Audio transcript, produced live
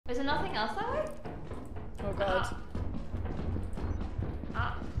Is there nothing else that way? Oh god.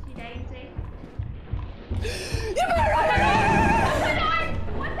 You daisy. You better run!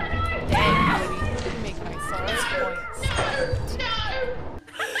 What's that noise? Damn, you didn't make my sorry points. No!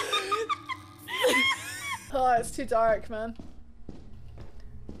 Oh, it's too dark, man.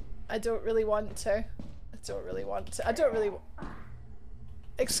 I don't really want to. I don't really.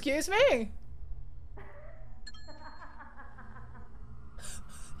 Excuse me?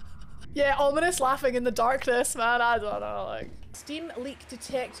 Yeah, ominous laughing in the darkness, man. I don't know, like. Steam leak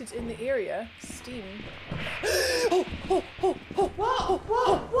detected in the area. Steam. What?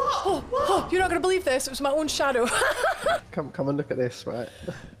 You're not gonna believe this. It was my own shadow. Come and look at this, right?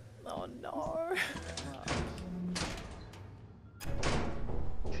 Oh no.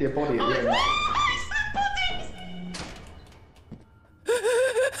 See a body at the end.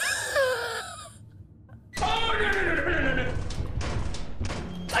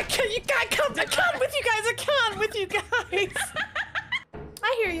 You can't I can't with you guys. I can't with you guys.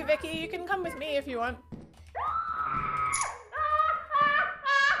 I hear you, Vicky. You can come with me if you want.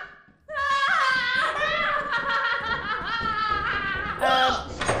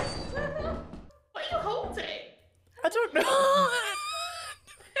 What are you holding? I don't know.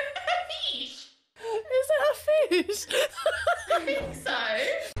 Fish. Is it a fish? I think so.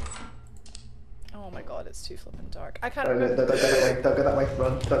 Oh my god, it's too flippin' dark. I can't No, remember. don't go that way, don't go that way,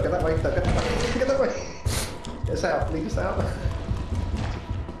 run. Don't go that way, don't go that way, get that way. Get us out, leave us out. I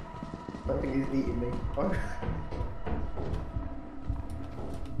don't think he's eating me. Oh.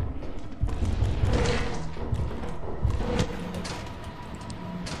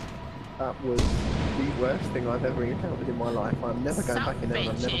 That was the worst thing I've ever encountered in my life. I'm never going back in there and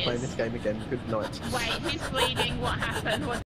I'm never playing this game again. Good night. Wait, who's bleeding? What happened?